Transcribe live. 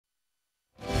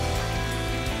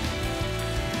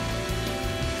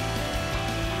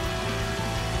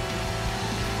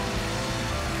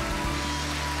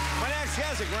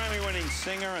a Grammy-winning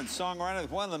singer and songwriter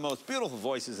with one of the most beautiful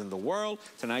voices in the world.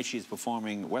 Tonight she is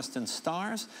performing Western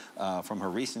Stars from her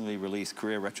recently released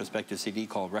career retrospective CD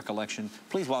called Recollection.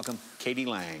 Please welcome Katie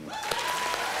Lang.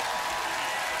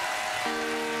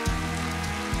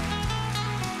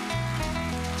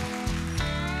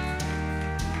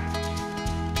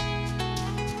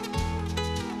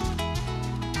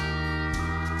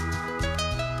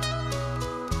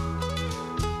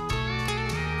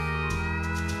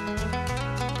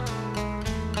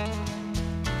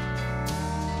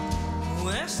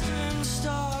 Western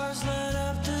stars light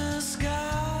up the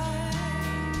sky,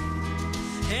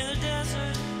 in the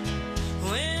desert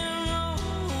wind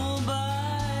roll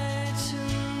by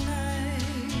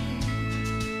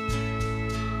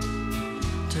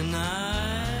tonight.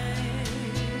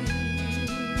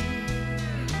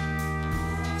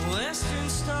 Western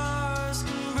stars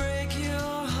can break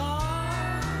your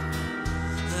heart.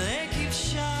 They keep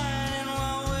shining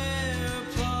while we're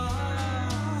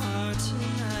apart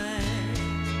tonight.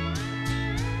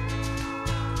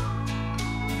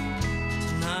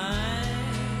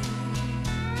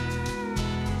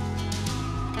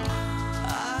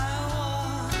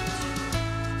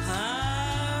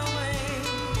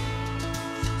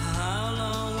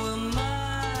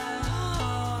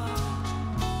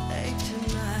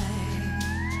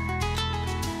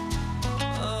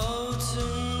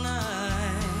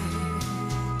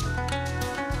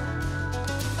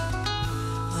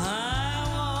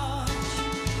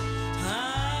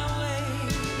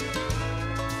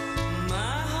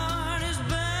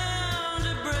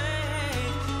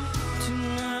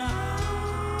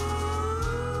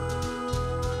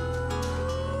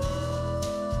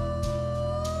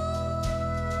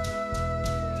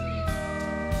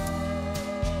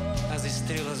 As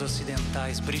estrelas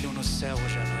ocidentais brilham no céu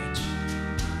hoje à noite.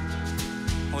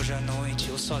 Hoje à noite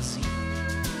eu sozinho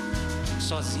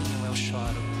eu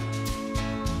choro.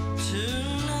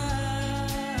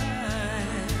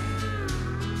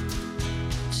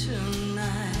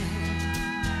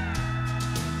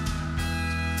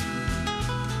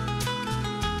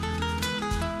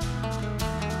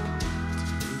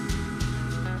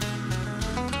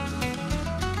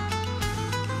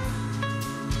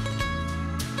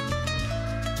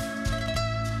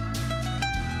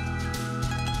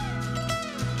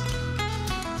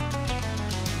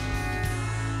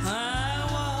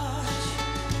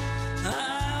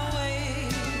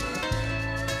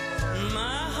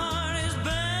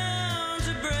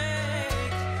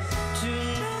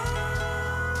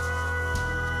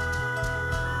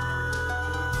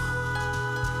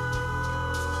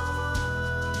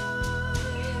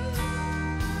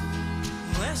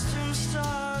 Western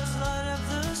stars light up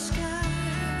the sky,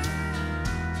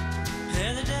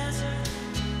 in the desert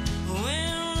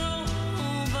wind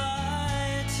roll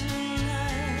by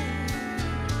tonight.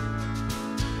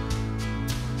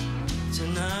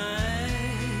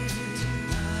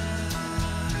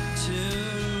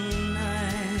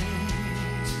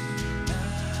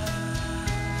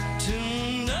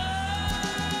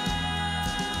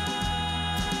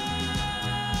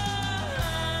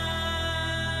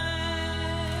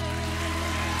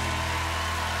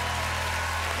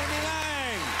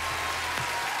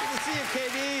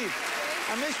 KD,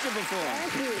 I missed you before.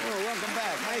 Thank you. Oh, welcome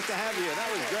back. Nice to have you. That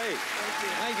was great.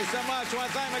 Thank you so much. One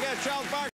time I got Charles Barkley.